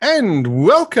And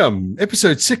welcome,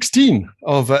 episode 16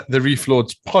 of the Reef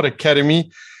Lords Pod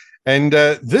Academy. And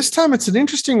this time it's an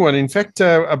interesting one. In fact,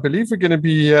 I believe we're going to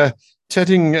be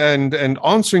chatting and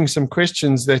answering some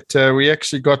questions that we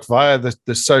actually got via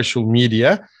the social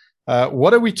media.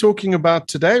 What are we talking about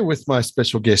today with my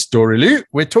special guest, Doraloo?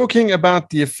 We're talking about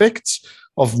the effects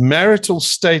of marital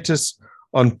status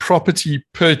on property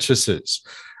purchases.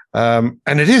 And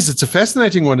it's a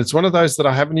fascinating one. It's one of those that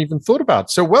I haven't even thought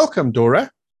about. So welcome, Dora.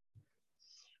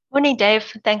 Morning, Dave.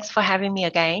 Thanks for having me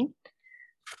again.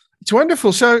 It's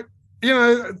wonderful. So,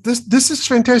 this is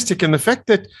fantastic. And the fact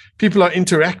that people are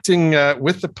interacting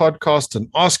with the podcast and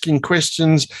asking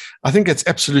questions, I think it's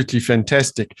absolutely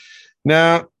fantastic.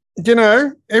 Now,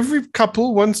 every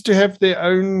couple wants to have their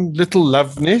own little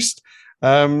love nest.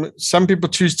 Some people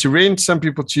choose to rent, some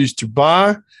people choose to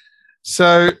buy.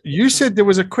 So you said there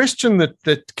was a question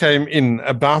that came in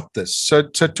about this. So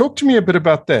talk to me a bit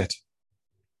about that.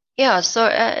 Yeah, so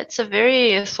it's a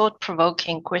very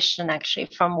thought-provoking question, actually,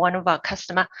 from one of our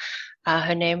customers.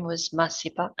 Her name was Masi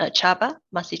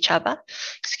Chaba,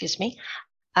 excuse me.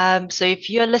 So if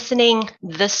you're listening,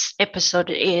 this episode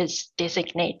is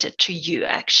designated to you,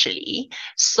 actually.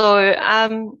 So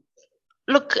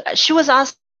look, she was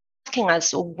asking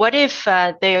us, what if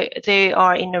they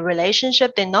are in a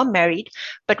relationship, they're not married,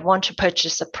 but want to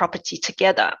purchase a property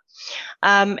together?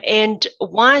 And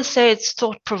why I say it's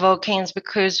thought-provoking is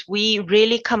because we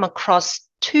really come across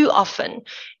too often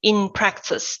in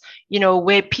practice,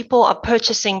 where people are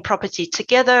purchasing property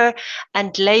together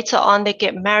and later on they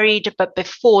get married, but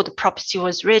before the property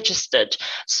was registered.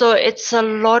 So it's a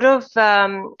lot of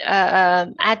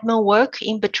admin work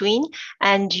in between,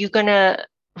 and you're going to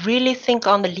really think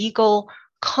on the legal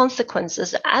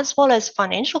consequences as well as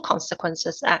financial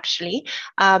consequences, actually,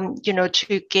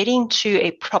 to getting to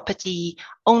a property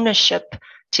ownership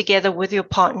together with your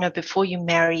partner before you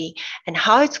marry, and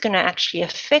how it's going to actually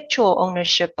affect your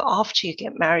ownership after you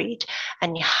get married,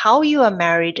 and how you are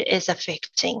married is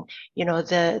affecting,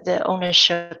 the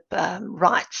ownership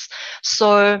rights.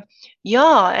 So,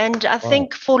 yeah, and I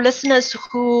think for listeners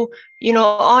who,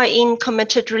 are in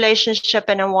committed relationship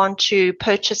and want to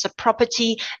purchase a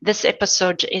property, this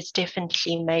episode is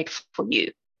definitely made for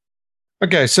you.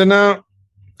 Okay, so now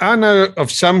I know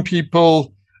of some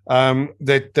people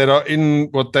that are in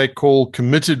what they call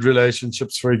committed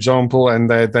relationships, for example, and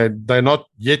they're not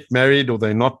yet married or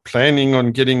they're not planning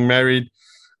on getting married.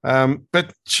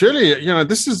 But surely,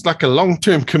 this is like a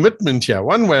long-term commitment here,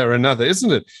 one way or another,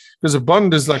 isn't it? Because a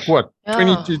bond is like what,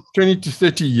 20 to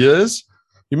 30 years?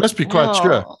 You must be quite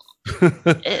sure.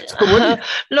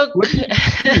 Look,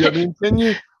 I mean,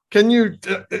 can you,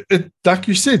 like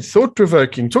you said,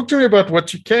 thought-provoking. Talk to me about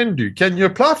what you can do. Can you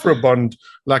apply for a bond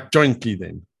like jointly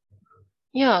then?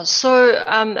 Yeah, so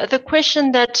the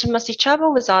question that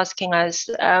Masichaba was asking us,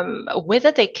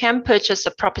 whether they can purchase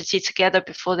a property together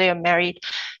before they are married,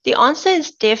 the answer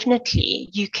is definitely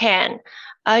you can.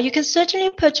 You can certainly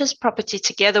purchase property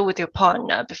together with your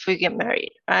partner before you get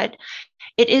married, right?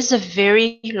 It is a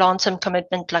very long-term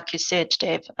commitment, like you said,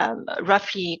 Dave,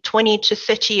 roughly 20 to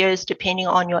 30 years, depending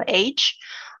on your age.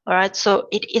 All right, so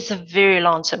it is a very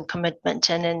long-term commitment,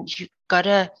 and then you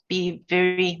gotta be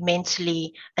very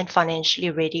mentally and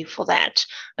financially ready for that.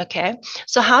 Okay,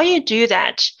 so how you do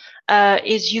that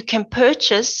is you can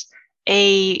purchase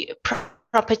a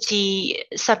property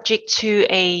subject to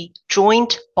a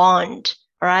joint bond.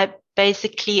 All right,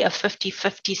 basically a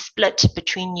 50-50 split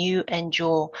between you and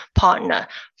your partner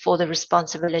for the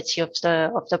responsibility of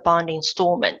the bond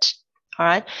installment. All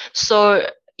right, so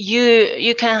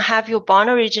you can have your bond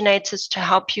originators to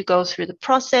help you go through the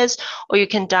process, or you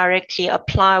can directly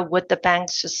apply with the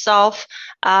banks yourself.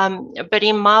 But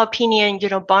in my opinion,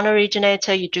 bond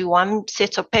originator, you do one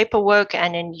set of paperwork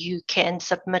and then you can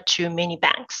submit to many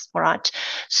banks, all right?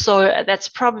 So that's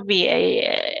probably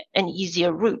an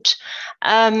easier route.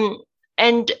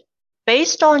 And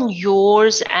based on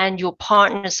yours and your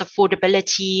partner's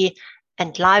affordability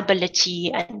and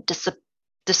liability and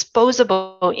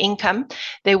disposable income,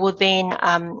 they will then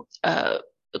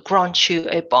grant you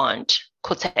a bond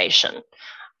quotation.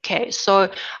 Okay, so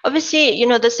obviously,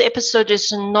 this episode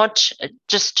is not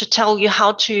just to tell you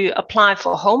how to apply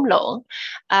for a home loan.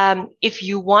 If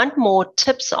you want more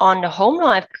tips on the home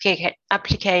loan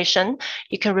application,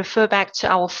 you can refer back to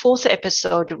our 4th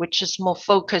episode, which is more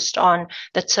focused on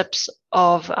the tips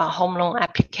of a home loan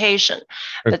application.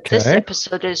 Okay. But this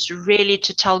episode is really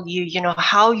to tell you,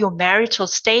 how your marital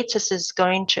status is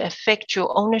going to affect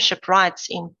your ownership rights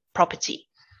in property.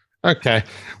 Okay.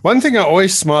 One thing I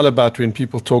always smile about when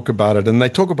people talk about it, and they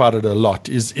talk about it a lot,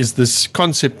 is this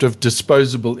concept of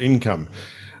disposable income.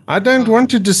 I don't want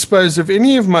to dispose of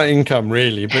any of my income,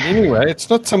 really. But anyway, it's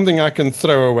not something I can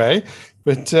throw away.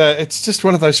 But it's just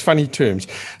one of those funny terms.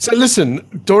 So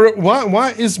listen, Dora,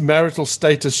 why is marital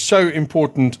status so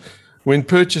important when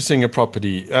purchasing a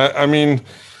property? I mean,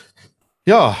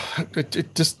 yeah,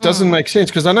 it just doesn't make sense,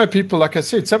 because I know people, like I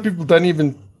said, some people don't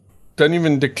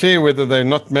even declare whether they're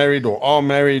not married or are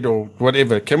married or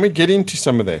whatever. Can we get into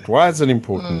some of that? Why is it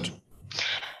important?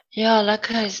 Yeah, like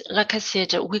I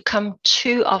said, we come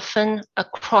too often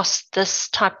across this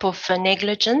type of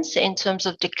negligence in terms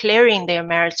of declaring their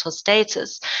marital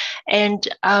status. And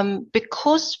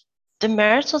because the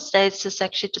marital status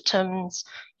actually determines,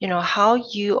 how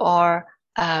you are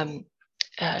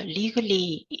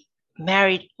legally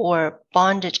married or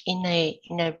bonded in a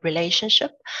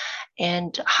relationship,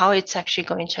 and how it's actually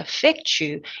going to affect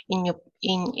you in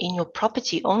your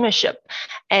property ownership.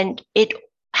 And it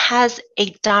has a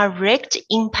direct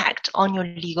impact on your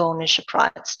legal ownership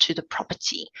rights to the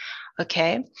property.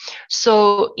 Okay,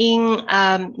 so in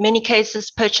many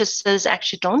cases, purchasers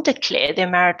actually don't declare their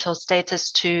marital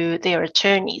status to their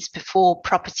attorneys before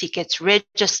property gets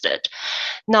registered.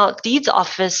 Now, deeds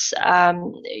office,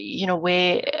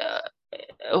 where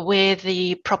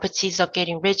the properties are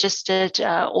getting registered,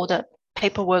 or the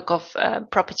paperwork of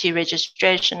property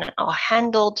registration are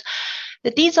handled,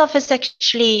 the deeds office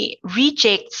actually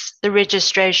rejects the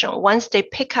registration once they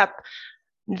pick up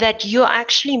that you're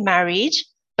actually married,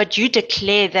 but you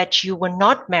declare that you were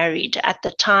not married at the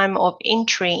time of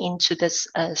entry into this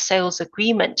sales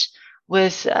agreement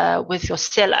with your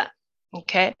seller.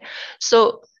 Okay,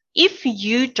 so if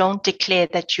you don't declare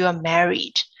that you are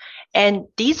married, and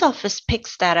deeds office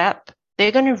picks that up,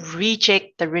 they're going to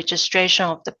reject the registration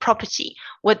of the property.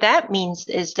 What that means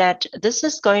is that this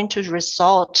is going to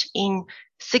result in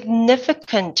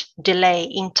significant delay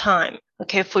in time,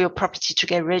 okay, for your property to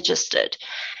get registered.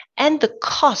 And the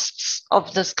costs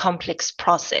of this complex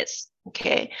process,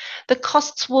 okay, the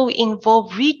costs will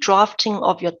involve redrafting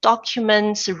of your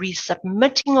documents,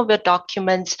 resubmitting of your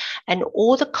documents, and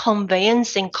all the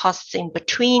conveyancing costs in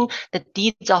between, the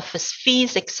deeds office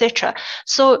fees, etc.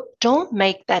 So don't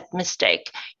make that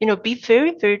mistake. Be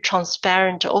very, very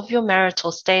transparent of your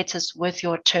marital status with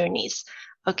your attorneys.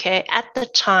 Okay, at the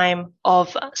time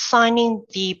of signing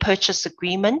the purchase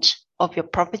agreement of your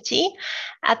property,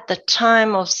 at the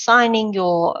time of signing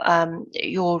your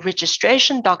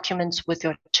registration documents with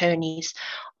your attorneys,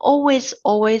 always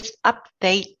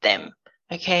update them,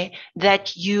 okay,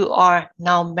 that you are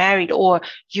now married or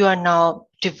you are now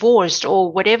divorced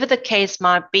or whatever the case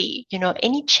might be.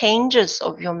 Any changes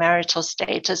of your marital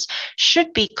status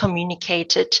should be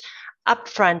communicated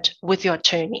upfront with your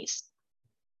attorneys.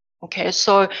 Okay,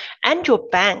 so, and your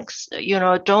banks,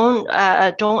 don't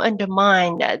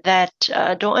undermine that.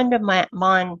 Don't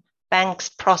undermine banks'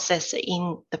 process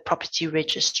in the property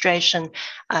registration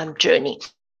journey.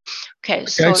 Okay,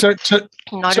 so not sorry.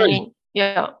 only,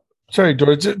 yeah. Sorry,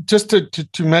 Dora, just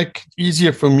to make it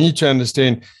easier for me to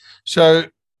understand. So,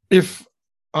 if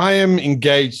I am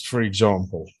engaged, for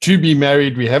example, to be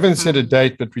married, we haven't set a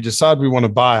date, but we decide we want to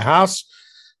buy a house.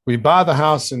 We buy the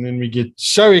house and then we get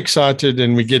so excited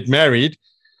and we get married.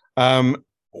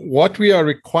 What we are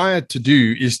required to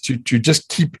do is to just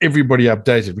keep everybody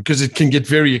updated, because it can get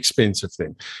very expensive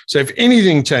then. So if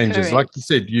anything changes, correct, like you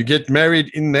said, you get married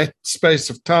in that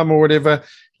space of time or whatever,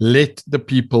 let the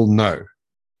people know.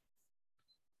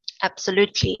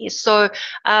 Absolutely. So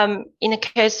in the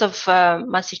case of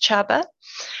Masichaba,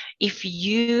 if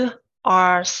you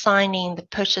are signing the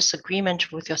purchase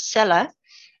agreement with your seller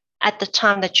at the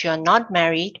time that you are not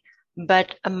married,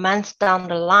 but a month down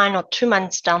the line or 2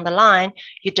 months down the line,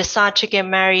 you decide to get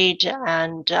married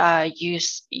and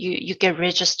you get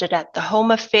registered at the Home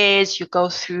Affairs, you go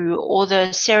through all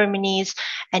the ceremonies,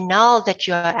 and now that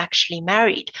you are actually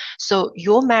married, so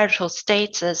your marital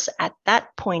status at that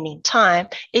point in time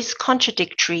is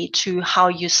contradictory to how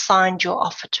you signed your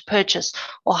offer to purchase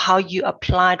or how you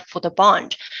applied for the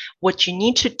bond. What you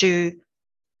need to do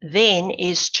then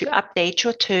is to update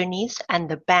your attorneys and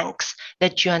the banks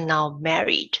that you are now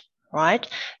married, right?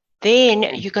 Then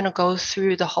you're going to go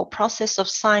through the whole process of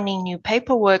signing new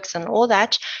paperwork and all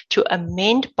that to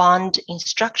amend bond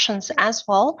instructions as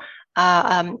well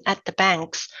at the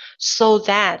banks, so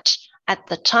that at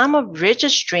the time of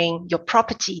registering your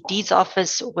property, deeds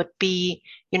office would be,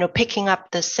 picking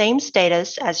up the same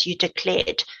status as you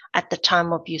declared at the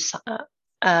time of you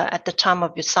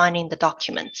signing the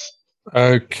documents.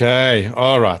 Okay.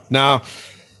 All right. Now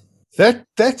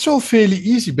that's all fairly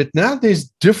easy, but now there's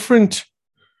different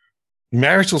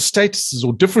marital statuses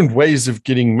or different ways of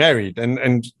getting married.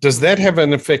 And does that have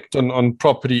an effect on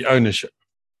property ownership?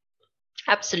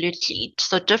 Absolutely.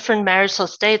 So different marital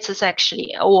status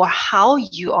actually, or how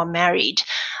you are married,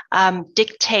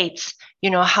 dictates,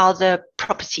 how the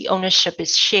property ownership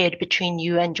is shared between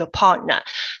you and your partner.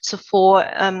 So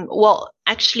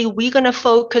actually, we're going to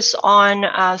focus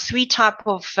on three type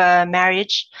of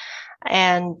marriage,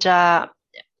 and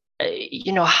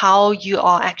how you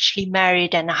are actually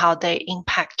married and how they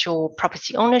impact your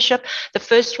property ownership. The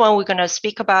first one we're going to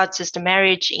speak about is the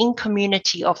marriage in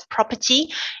community of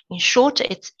property. In short,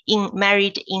 it's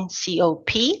married in COP.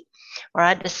 All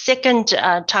right. The second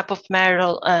type of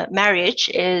marriage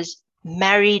is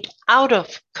married out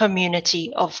of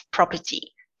community of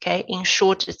property. Okay. In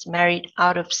short, it's married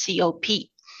out of COP.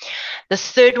 The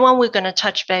third one we're going to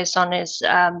touch base on is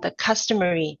the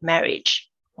customary marriage.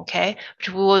 Okay, which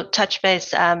we will touch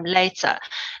base later.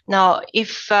 Now,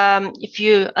 if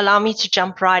you allow me to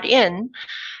jump right in,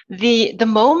 the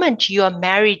moment you are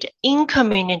married in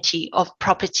community of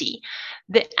property,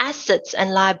 the assets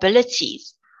and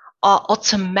liabilities are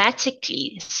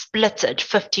automatically splitted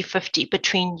 50-50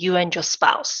 between you and your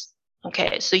spouse.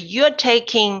 Okay, so you're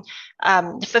taking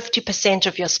 50%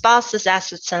 of your spouse's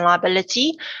assets and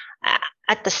liability.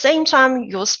 At the same time,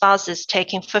 your spouse is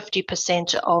taking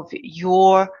 50% of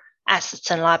your assets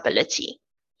and liability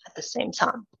at the same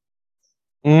time.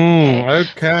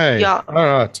 Okay. Yeah. All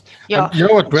right. Yeah. You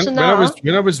know what? When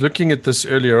I was looking at this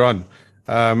earlier on,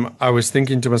 I was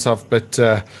thinking to myself, but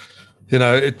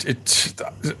it's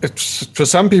for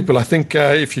some people. I think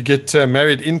if you get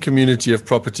married in community of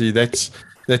property, that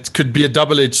could be a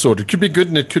double-edged sword. It could be good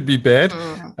and it could be bad.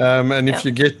 And if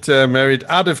you get married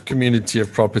out of community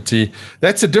of property,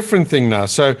 that's a different thing now.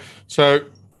 So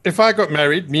if I got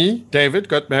married, David,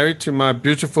 got married to my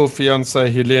beautiful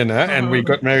fiancée, Helena, and we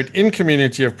got married in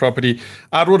community of property,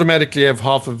 I'd automatically have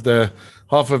half of the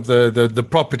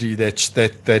property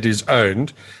that is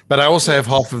owned, but I also have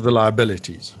half of the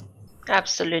liabilities.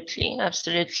 Absolutely.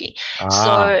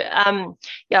 So,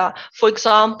 for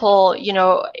example,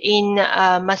 in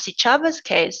Masichaba's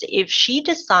case, if she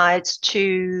decides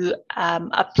to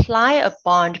apply a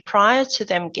bond prior to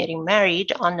them getting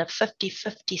married on a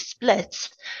 50-50 split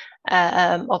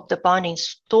of the bond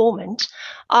installment,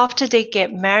 after they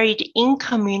get married in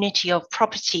community of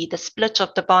property, the split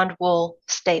of the bond will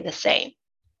stay the same.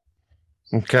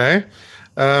 Okay.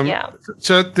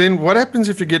 So then what happens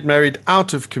if you get married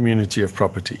out of community of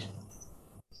property?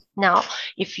 Now,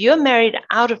 if you're married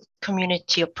out of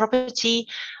community of property,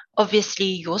 obviously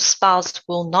your spouse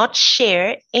will not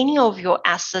share any of your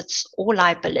assets or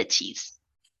liabilities.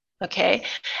 Okay.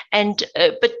 And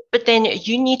but then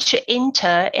you need to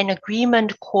enter an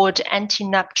agreement called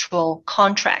antenuptial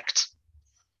contract.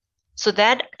 So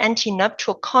that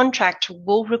antenuptial contract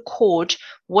will record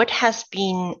what has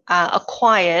been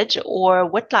acquired, or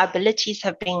what liabilities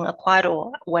have been acquired,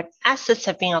 or what assets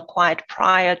have been acquired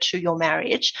prior to your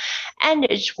marriage. And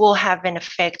it will have an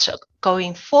effect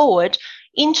going forward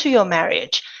into your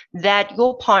marriage that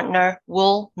your partner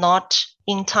will not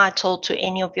entitle to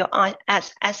any of your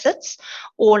assets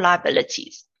or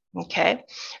liabilities. Okay,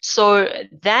 so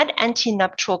that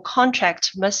antenuptial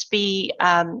contract must be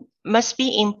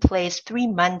in place 3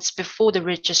 months before the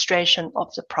registration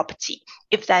of the property,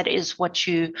 if that is what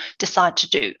you decide to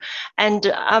do. And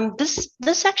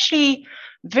this actually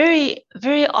very,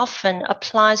 very often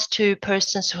applies to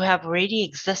persons who have already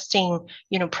existing,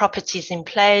 properties in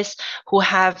place, who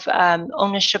have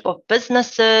ownership of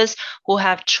businesses, who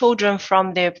have children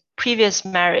from their previous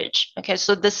marriage. Okay,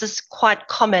 so this is quite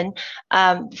common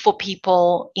for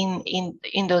people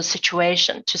in those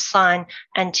situations to sign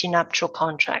antenuptial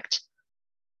contract.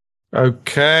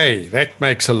 Okay, that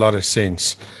makes a lot of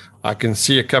sense. I can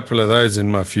see a couple of those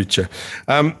in my future.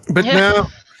 But now,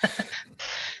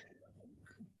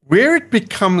 where it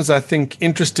becomes, I think,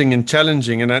 interesting and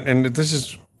challenging, and this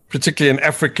is particularly an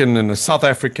African and a South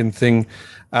African thing,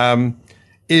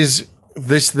 is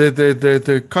this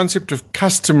the concept of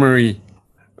customary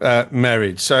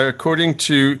marriage. So according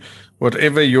to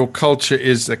whatever your culture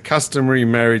is, a customary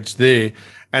marriage there,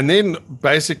 and then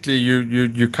basically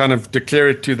you kind of declare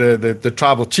it to the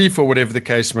tribal chief or whatever the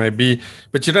case may be,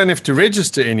 but you don't have to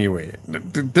register anywhere.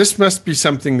 This must be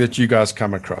something that you guys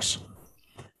come across.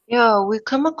 Yeah, we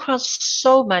come across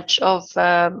so much of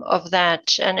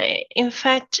that, and in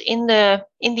fact, in the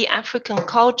African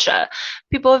culture,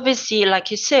 people obviously,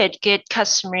 like you said, get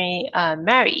customarily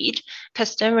married,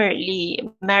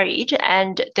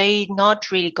 and they're not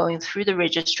really going through the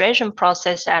registration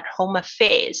process at Home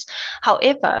Affairs.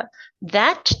 However,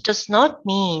 that does not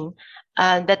mean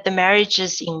that the marriage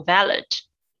is invalid.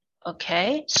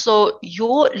 Okay, so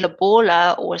your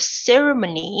lobola or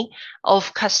ceremony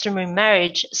of customary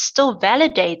marriage still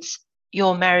validates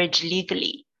your marriage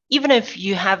legally, even if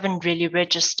you haven't really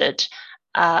registered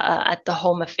at the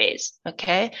Home Affairs,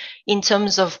 okay, in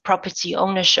terms of property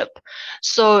ownership.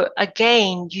 So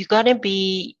again, you got to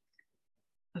be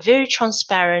very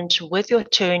transparent with your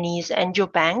attorneys and your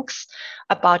banks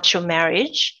about your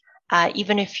marriage,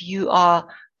 even if you are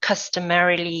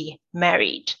customarily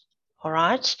married. All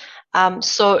right.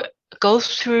 So go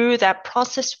through that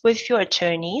process with your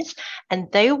attorneys, and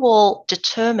they will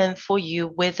determine for you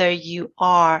whether you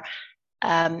are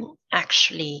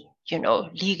actually,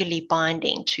 legally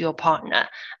binding to your partner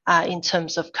in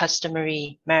terms of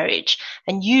customary marriage.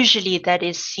 And usually that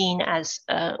is seen as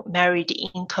married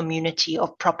in community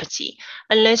of property,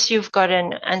 unless you've got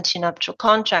an antenuptial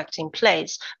contract in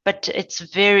place. But it's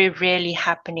very rarely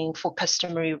happening for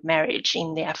customary marriage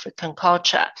in the African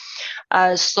culture.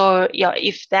 So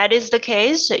if that is the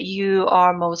case, you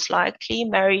are most likely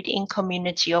married in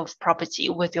community of property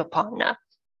with your partner.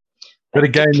 But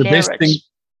again,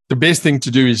 the best thing to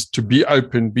do is to be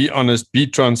open, be honest, be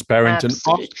transparent,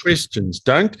 Absolutely. and ask questions.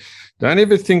 Don't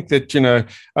ever think that,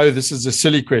 this is a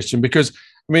silly question, because,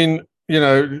 I mean,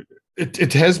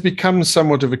 it has become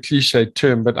somewhat of a cliche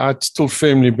term, but I still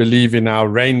firmly believe in our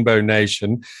rainbow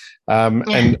nation.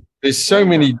 And there's so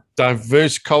many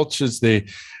diverse cultures there.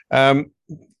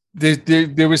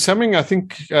 There was something I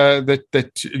think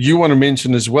that you want to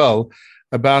mention as well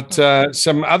about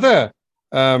some other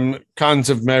kinds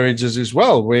of marriages as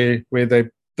well, where the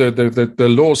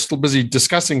law is still busy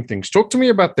discussing things. Talk to me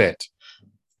about that.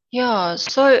 Yeah,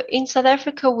 so in South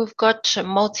Africa, we've got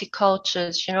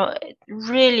multicultures. It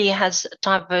really has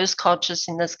diverse cultures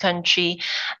in this country,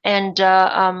 and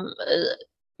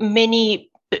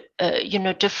many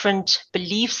different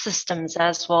belief systems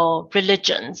as well,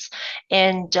 religions.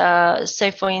 And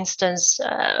say, for instance,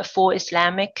 for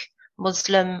Islamic,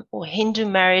 Muslim, or Hindu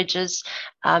marriages,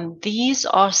 these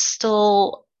are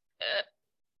still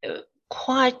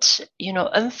quite,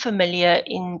 unfamiliar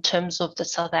in terms of the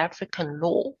South African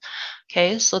law.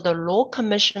 Okay, so the Law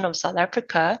Commission of South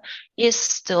Africa is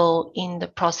still in the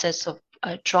process of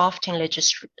drafting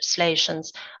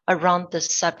legislations around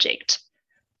this subject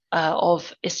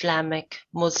of Islamic,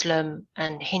 Muslim,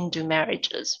 and Hindu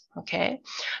marriages. Okay,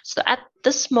 so at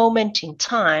this moment in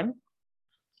time,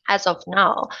 as of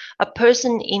now, a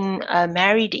person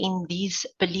married in these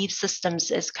belief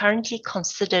systems is currently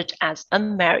considered as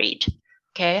unmarried.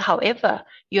 Okay, however,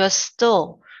 you are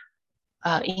still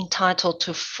entitled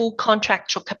to full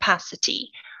contractual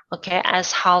capacity. Okay,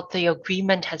 as how the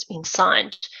agreement has been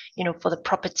signed, for the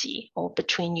property or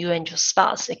between you and your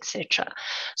spouse, etc.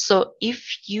 So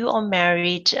if you are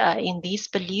married in these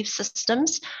belief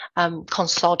systems,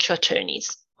 consult your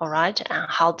attorneys. All right, and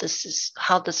how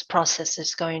this process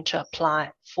is going to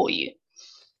apply for you.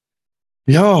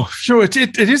 Yeah, sure.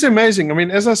 It is amazing. I mean,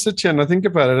 as I sit here and I think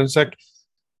about it, it's like,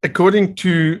 according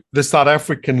to the South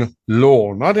African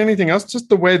law, not anything else, just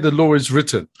the way the law is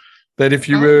written, that if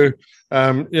you were,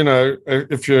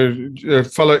 if you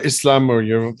follow Islam, or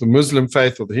you're the Muslim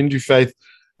faith or the Hindu faith,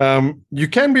 you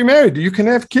can be married, you can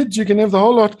have kids, you can have the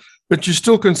whole lot, but you're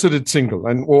still considered single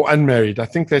or unmarried. I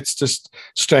think that's just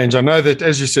strange. I know that,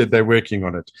 as you said, they're working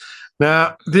on it.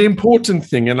 Now, the important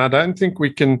thing, and I don't think we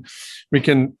can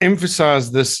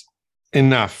emphasize this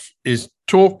enough, is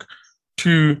talk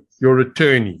to your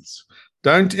attorneys.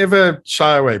 Don't ever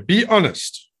shy away. Be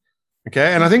honest.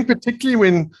 Okay. And I think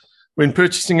particularly when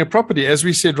purchasing a property, as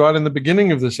we said right in the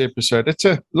beginning of this episode, it's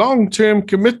a long-term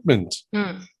commitment.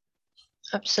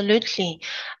 Absolutely.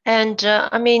 And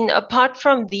I mean, apart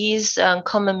from these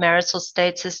common marital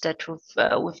status that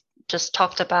we've just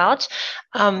talked about,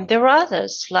 there are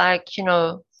others, like,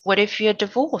 what if you're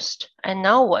divorced, and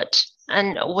now what?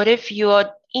 And what if you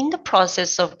are in the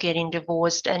process of getting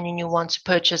divorced and you want to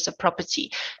purchase a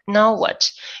property? Now what?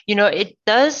 It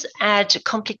does add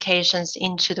complications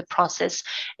into the process.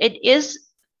 It is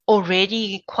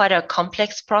already quite a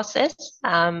complex process,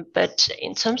 but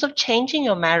in terms of changing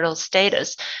your marital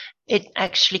status, it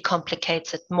actually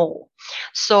complicates it more.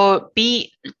 So the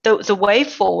way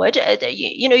forward,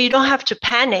 you don't have to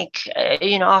panic,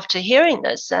 after hearing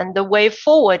this. And the way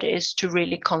forward is to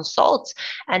really consult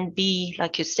and be,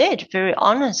 like you said, very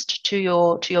honest to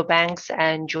your banks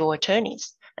and your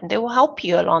attorneys, and they will help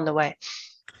you along the way.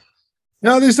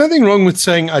 Now, there's nothing wrong with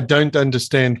saying, I don't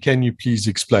understand. Can you please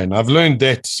explain? I've learned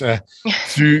that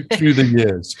through the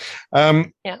years.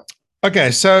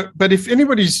 Okay, but if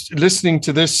anybody's listening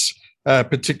to this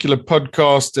particular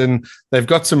podcast and they've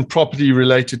got some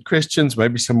property-related questions,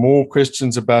 maybe some more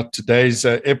questions about today's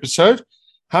episode,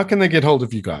 how can they get hold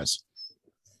of you guys?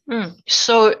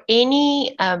 So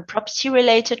any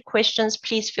property-related questions,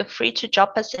 please feel free to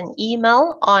drop us an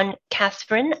email on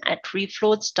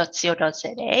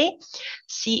catherine@reflords.co.za,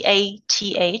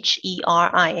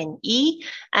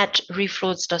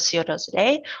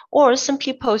 CATHERINE@reflords.co.za, or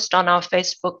simply post on our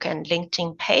Facebook and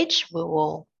LinkedIn page. We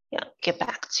will get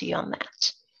back to you on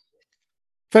that.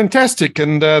 Fantastic.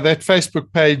 And that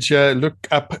Facebook page, look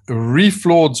up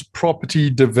Reflords Property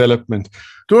Development.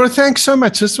 Dora, thanks so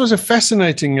much. This was a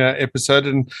fascinating episode,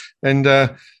 and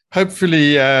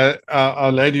hopefully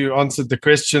our lady who answered the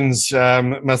questions,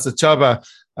 Master Chaba,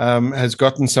 has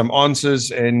gotten some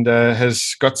answers and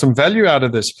has got some value out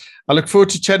of this. I look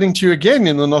forward to chatting to you again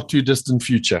in the not too distant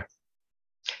future.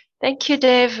 Thank you,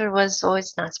 Dave. It was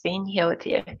always nice being here with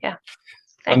you. Yeah.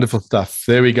 Thanks. Wonderful stuff.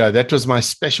 There we go. That was my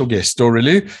special guest, Dora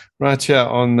Liu, right here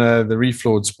on the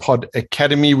Reflords Pod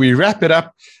Academy. We wrap it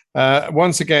up.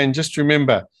 Once again, just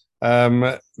remember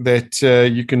that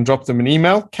you can drop them an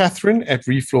email,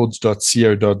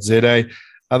 catherine@reflords.co.za.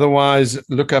 Otherwise,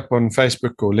 look up on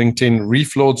Facebook or LinkedIn,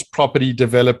 Reflords Property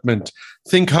Development.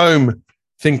 Think home,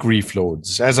 think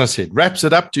Reflords. As I said, wraps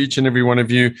it up to each and every one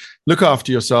of you. Look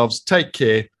after yourselves, take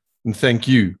care, and thank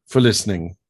you for listening.